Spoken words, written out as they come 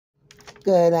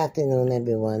Good afternoon,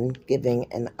 everyone.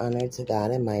 Giving an honor to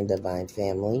God and my divine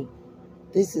family.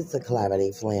 This is the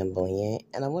Clarity Flamboyant,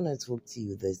 and I want to talk to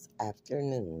you this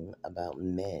afternoon about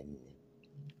men.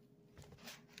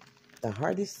 The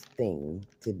hardest thing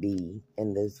to be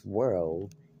in this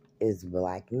world is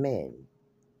black men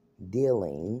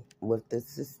dealing with the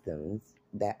systems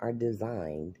that are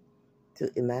designed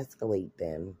to emasculate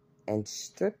them and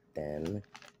strip them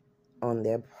on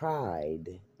their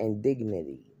pride and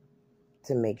dignity,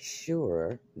 to make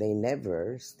sure they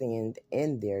never stand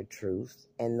in their truth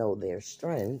and know their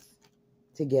strength,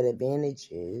 to get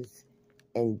advantages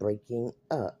in breaking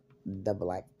up the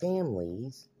black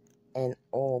families and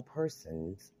all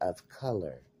persons of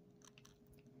color.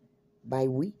 By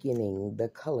weakening the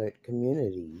colored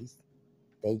communities,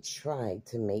 they try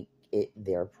to make it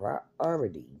their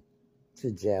priority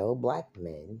to jail black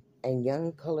men and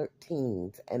young colored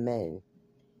teens and men,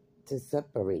 to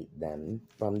separate them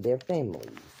from their families,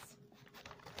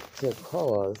 to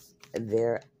cause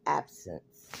their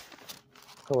absence,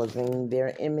 causing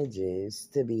their images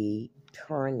to be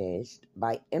tarnished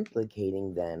by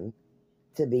implicating them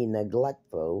to be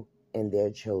neglectful in their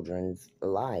children's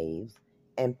lives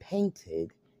and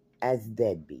painted as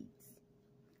deadbeats.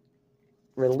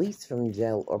 Released from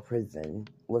jail or prison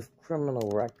with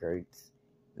criminal records,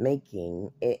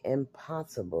 making it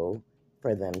impossible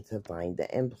for them to find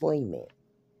employment,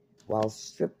 while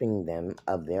stripping them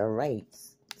of their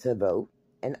rights to vote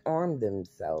and arm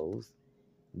themselves,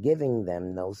 giving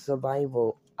them no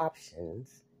survival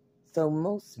options. So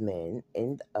most men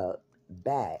end up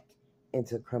back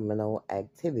into criminal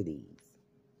activities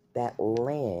that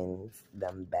lands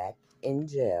them back in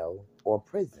jail or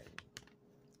prison.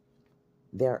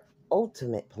 Their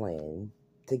ultimate plan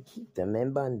to keep them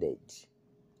in bondage,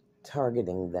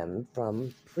 targeting them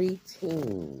from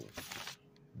preteens,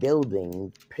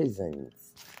 building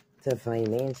prisons to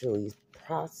financially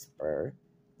prosper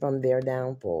from their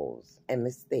downfalls and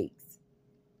mistakes,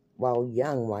 while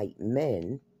young white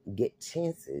men get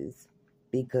chances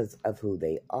because of who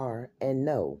they are and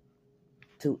know,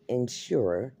 to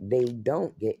ensure they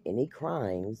don't get any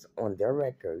crimes on their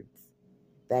records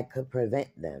that could prevent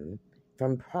them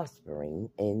from prospering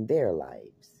in their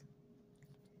lives.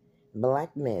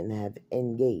 Black men have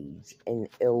engaged in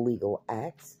illegal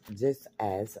acts just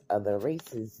as other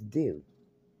races do,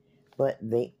 but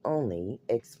they only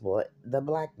exploit the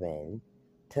black men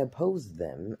to pose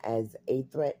them as a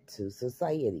threat to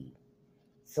society,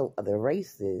 so other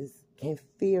races can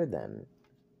fear them.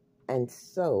 And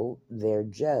so they're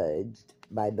judged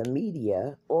by the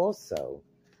media also,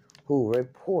 who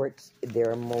reports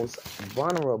their most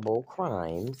vulnerable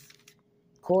crimes,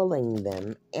 calling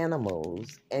them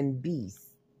animals and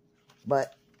beasts,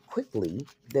 but quickly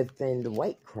defend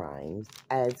white crimes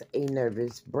as a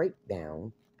nervous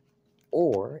breakdown,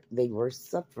 or they were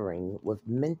suffering with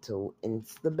mental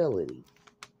instability.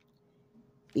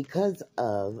 Because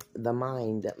of the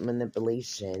mind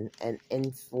manipulation and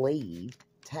enslaved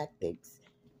tactics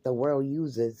the world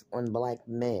uses on black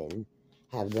men,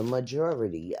 have the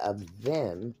majority of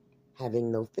them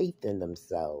having no faith in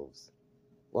themselves,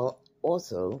 while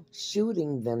also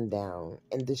shooting them down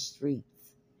in the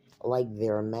streets like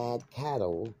they're mad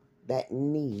cattle that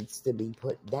needs to be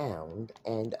put down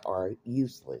and are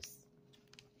useless.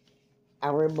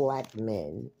 Our black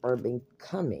men are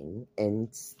becoming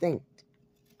extinct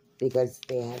because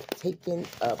they have taken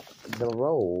up the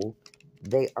role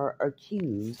they are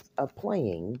accused of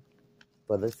playing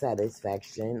for the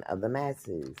satisfaction of the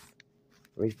masses,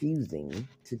 refusing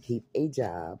to keep a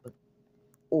job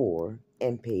or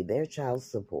and pay their child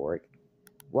support,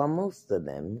 while most of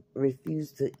them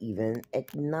refuse to even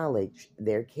acknowledge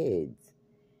their kids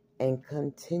and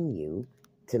continue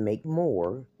to make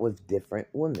more with different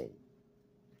women.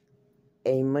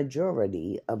 A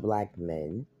majority of black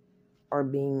men are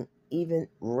being even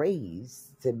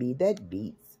raised to be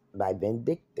deadbeats by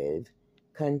vindictive,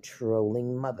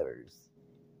 controlling mothers,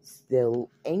 still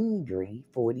angry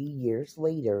 40 years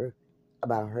later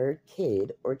about her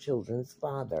kid or children's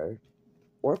father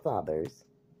or fathers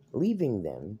leaving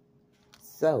them,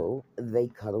 so they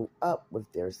cuddle up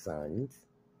with their sons,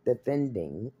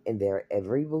 defending in their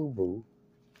every boo-boo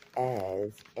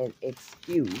as an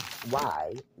excuse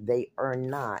why they are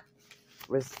not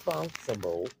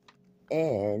responsible,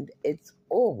 and it's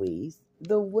always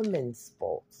the women's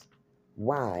fault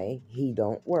why he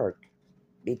don't work,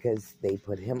 because they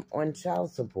put him on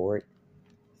child support.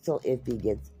 So if he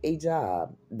gets a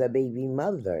job, the baby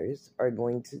mothers are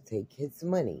going to take his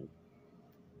money,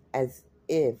 as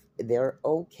if they're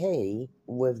okay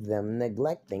with them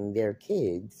neglecting their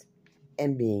kids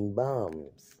and being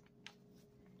bums.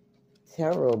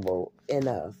 Terrible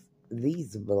enough,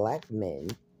 these black men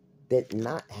did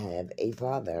not have a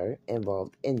father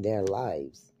involved in their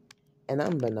lives, and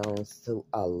unbeknownst to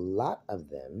a lot of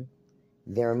them,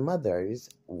 their mothers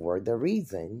were the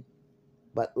reason,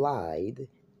 but lied,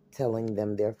 telling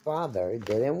them their father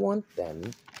didn't want them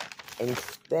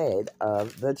instead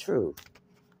of the truth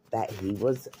that he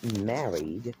was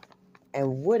married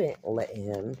and wouldn't let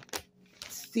him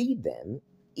see them,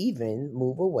 even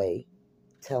move away,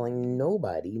 telling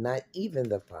nobody, not even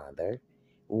the father,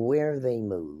 where they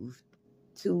moved,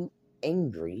 too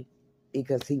angry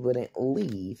because he wouldn't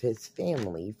leave his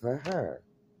family for her.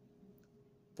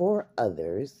 For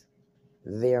others,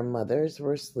 their mothers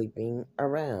were sleeping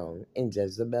around in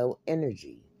Jezebel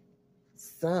energy,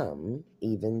 some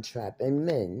even trapping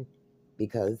men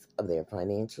because of their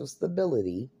financial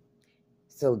stability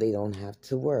so they don't have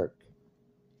to work.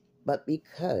 But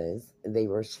because they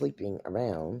were sleeping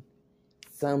around,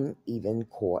 some even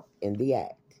caught in the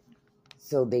act.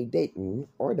 So they didn't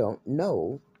or don't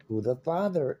know who the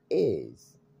father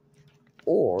is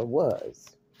or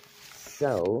was.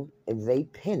 So they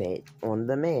pin it on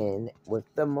the man with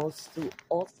the most to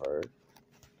offer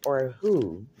or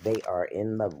who they are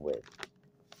in love with.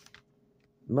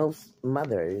 Most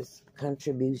mothers'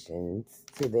 contributions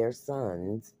to their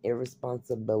sons'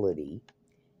 irresponsibility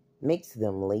makes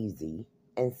them lazy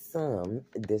and some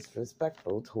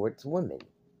disrespectful towards women.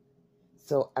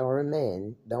 So our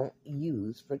men don't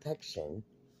use protection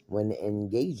when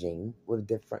engaging with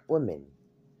different women,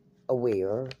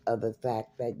 aware of the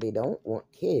fact that they don't want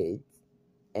kids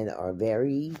and are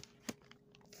very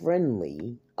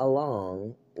friendly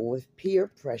along with peer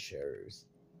pressures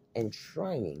and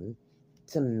trying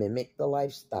to mimic the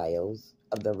lifestyles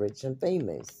of the rich and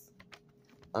famous,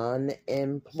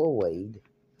 unemployed,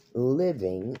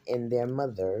 living in their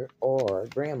mother or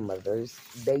grandmother's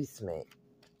basement.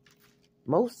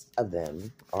 Most of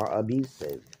them are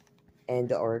abusive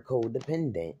and are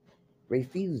codependent,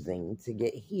 refusing to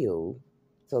get healed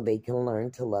so they can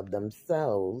learn to love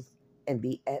themselves and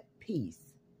be at peace,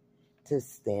 to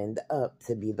stand up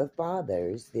to be the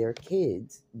fathers their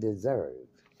kids deserve,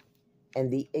 and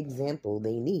the example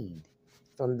they need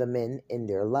from the men in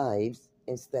their lives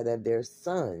instead of their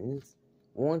sons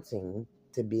wanting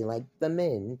to be like the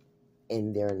men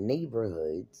in their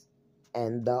neighborhoods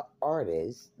and the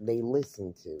artists they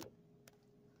listen to.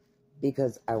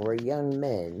 Because our young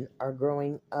men are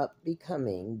growing up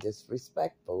becoming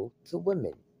disrespectful to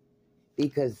women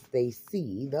because they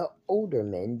see the older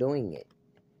men doing it.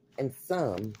 And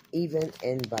some even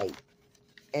invite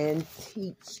and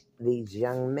teach these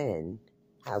young men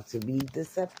how to be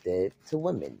deceptive to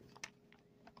women.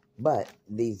 But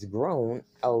these grown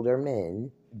elder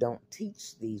men don't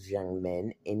teach these young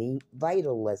men any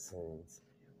vital lessons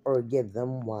or give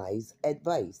them wise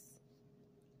advice.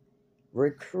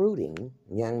 Recruiting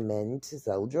young men to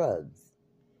sell drugs,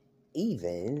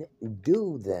 even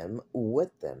do them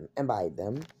with them and buy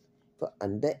them for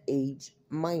underage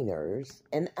minors,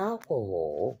 and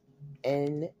alcohol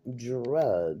and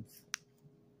drugs,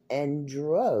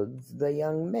 the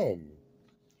young men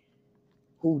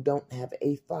who don't have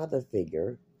a father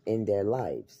figure in their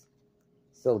lives.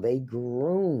 So they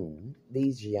groom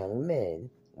these young men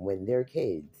when they're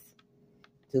kids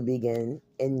to begin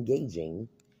engaging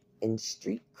in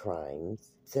street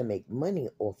crimes to make money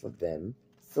off of them,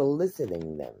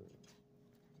 soliciting them.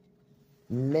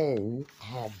 Men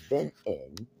have been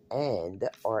in and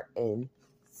are in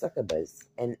succubus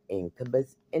and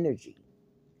incubus energy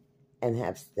and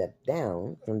have stepped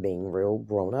down from being real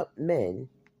grown up men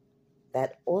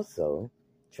that also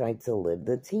try to live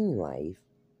the teen life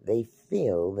they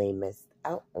feel they missed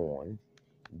out on,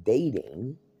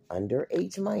 dating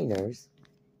underage minors,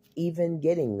 even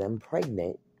getting them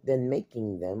pregnant, then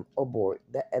making them abort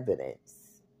the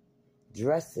evidence,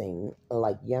 dressing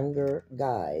like younger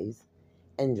guys,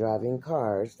 and driving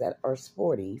cars that are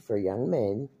sporty for young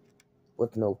men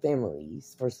with no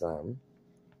families for some,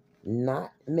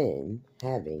 not men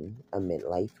having a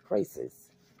midlife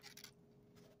crisis.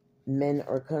 Men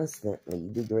are constantly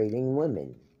degrading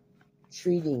women,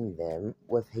 treating them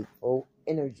with hateful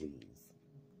energies,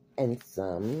 and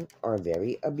some are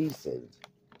very abusive,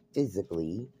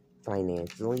 physically,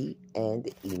 financially, and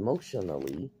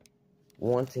emotionally,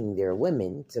 wanting their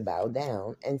women to bow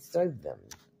down and serve them.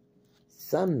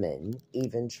 Some men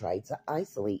even try to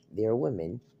isolate their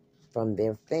women from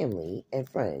their family and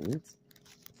friends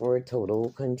for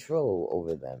total control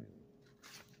over them.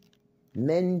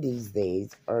 Men these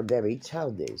days are very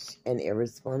childish and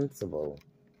irresponsible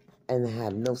and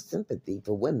have no sympathy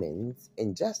for women's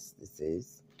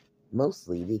injustices,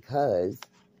 mostly because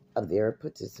of their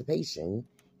participation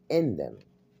in them,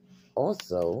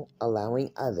 also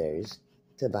allowing others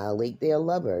to violate their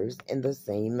lovers in the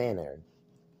same manner.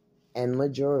 And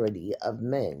majority of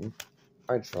men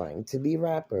are trying to be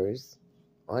rappers,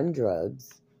 on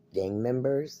drugs, gang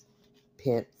members,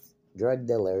 pimps, drug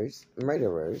dealers,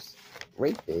 murderers,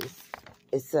 rapists,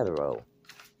 etc.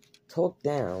 Talk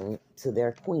down to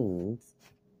their queens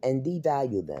and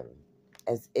devalue them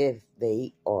as if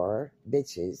they are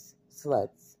bitches,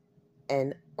 sluts,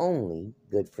 and only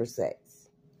good for sex.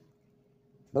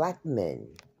 Black men,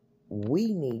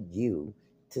 we need you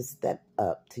to step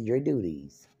up to your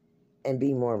duties and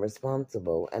be more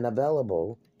responsible and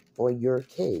available for your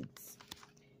kids.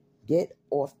 Get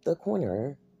off the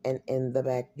corner and in the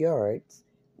backyards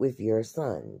with your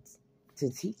sons to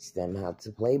teach them how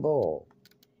to play ball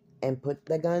and put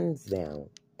the guns down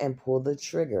and pull the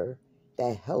trigger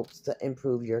that helps to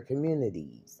improve your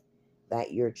communities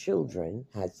that your children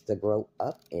has to grow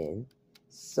up in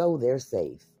so they're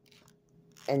safe.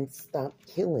 And stop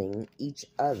killing each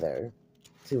other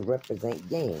to represent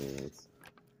gangs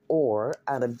or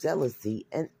out of jealousy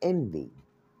and envy,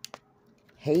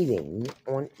 hating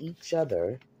on each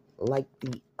other like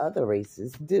the other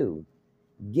races do,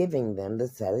 giving them the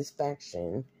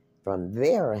satisfaction from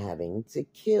their having to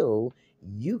kill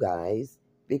you guys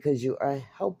because you are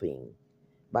helping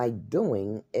by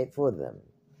doing it for them,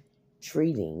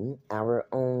 treating our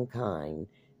own kind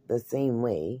the same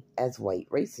way as white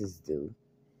races do,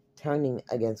 turning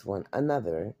against one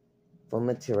another for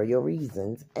material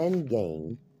reasons and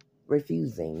gain,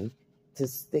 refusing to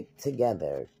stick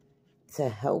together to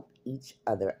help each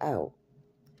other out,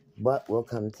 but will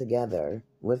come together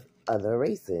with other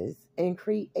races and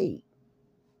create.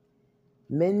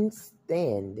 Men,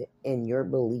 stand in your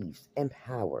beliefs and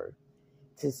power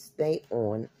to stay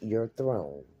on your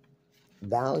throne,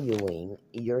 valuing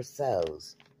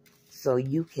yourselves so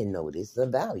you can notice the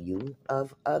value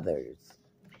of others.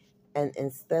 And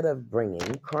instead of bringing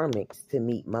karmics to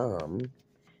meet mom,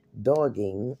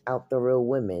 dogging out the real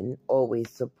women always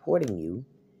supporting you,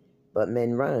 but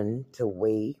men run to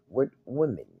wayward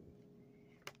women,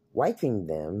 wifing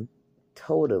them,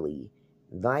 totally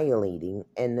violating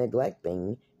and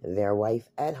neglecting their wife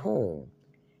at home,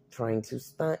 trying to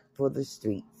stunt for the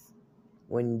streets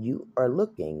when you are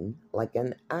looking like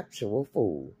an actual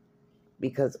fool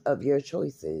because of your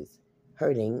choices,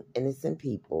 hurting innocent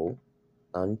people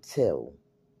until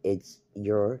it's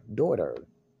your daughter,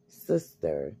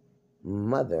 sister,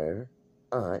 mother,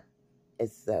 aunt,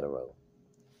 etc.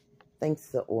 Thanks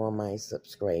to all my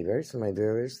subscribers, my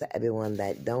viewers, to everyone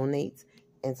that donates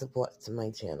and supports my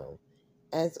channel.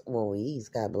 As always,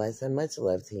 God bless and much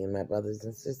love to you, my brothers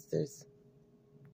and sisters.